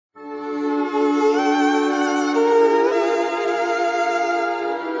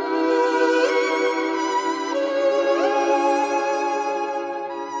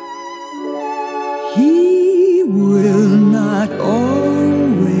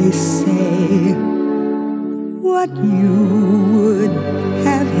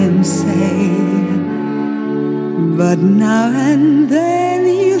But now and then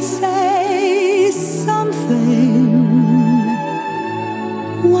he'll say something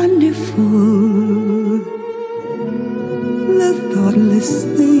wonderful. The thoughtless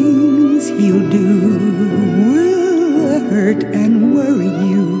things he'll do will hurt and worry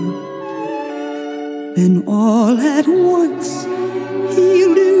you. Then all at once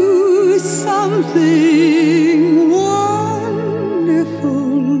he'll do something wonderful.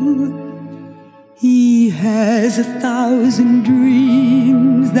 He has 1,000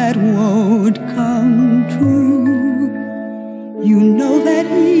 dreams that won't come true. You know that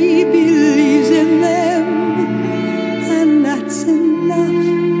he believes in them, and that's enough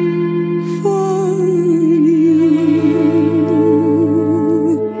for you.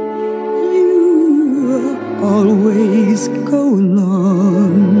 You always go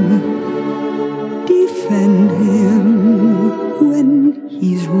along, defend him when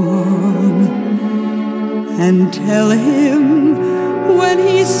he's wrong, and tell him when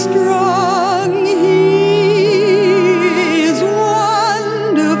he's strong he is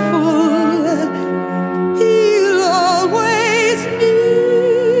wonderful. He'll always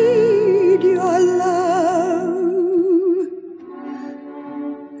need your love,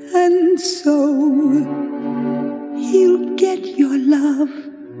 and so he'll get your love.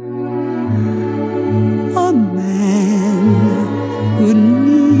 A man who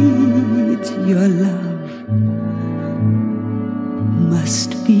needs your love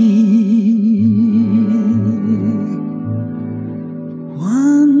must be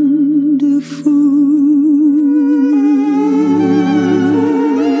wonderful.